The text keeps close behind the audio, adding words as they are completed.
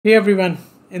Hey everyone,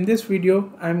 in this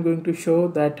video I'm going to show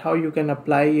that how you can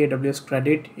apply AWS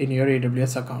credit in your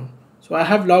AWS account. So I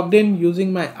have logged in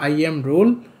using my IAM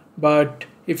role, but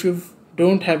if you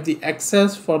don't have the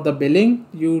access for the billing,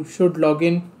 you should log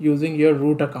in using your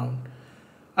root account.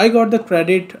 I got the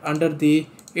credit under the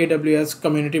AWS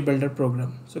Community Builder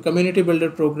program. So Community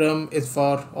Builder program is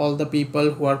for all the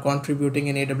people who are contributing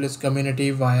in AWS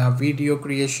community via video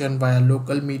creation, via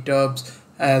local meetups,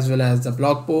 as well as the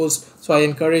blog post. So I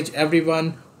encourage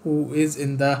everyone who is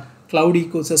in the cloud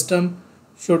ecosystem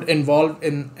should involve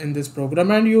in this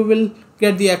program, and you will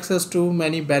get the access to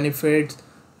many benefits,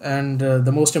 and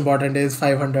the most important is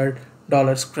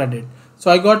 $500 credit. So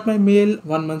I got my mail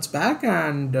 1 month back,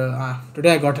 and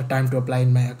today I got a time to apply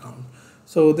in my account.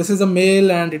 So this is a mail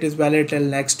and it is valid till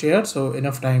next year, so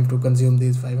enough time to consume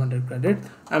these 500 credit.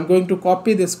 I'm going to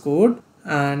copy this code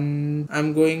and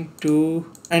I'm going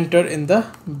to enter in the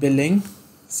billing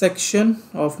section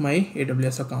of my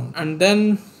AWS account, and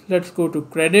then let's go to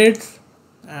credits.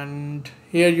 And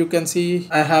here you can see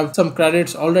I have some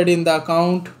credits already in the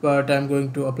account, but I'm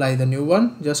going to apply the new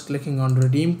one. Just clicking on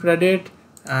redeem credit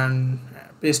and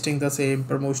pasting the same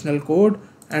promotional code,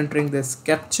 entering this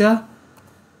captcha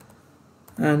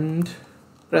and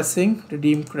pressing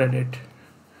redeem credit,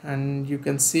 and you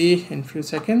can see in few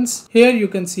seconds here you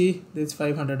can see this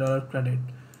 $500 credit.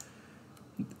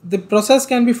 The process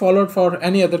can be followed for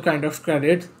any other kind of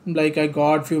credit, like I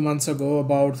got few months ago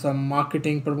about some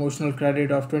marketing promotional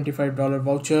credit of $25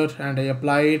 voucher, and I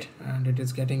applied and it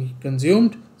is getting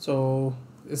consumed, so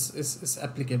is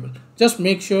applicable. Just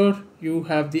make sure you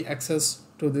have the access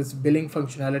to this billing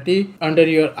functionality under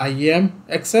your IAM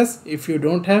access. If you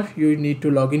don't have, you need to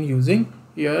log in using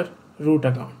your root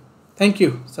account. Thank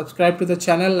you. Subscribe to the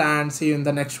channel and see you in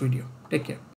the next video. Take care.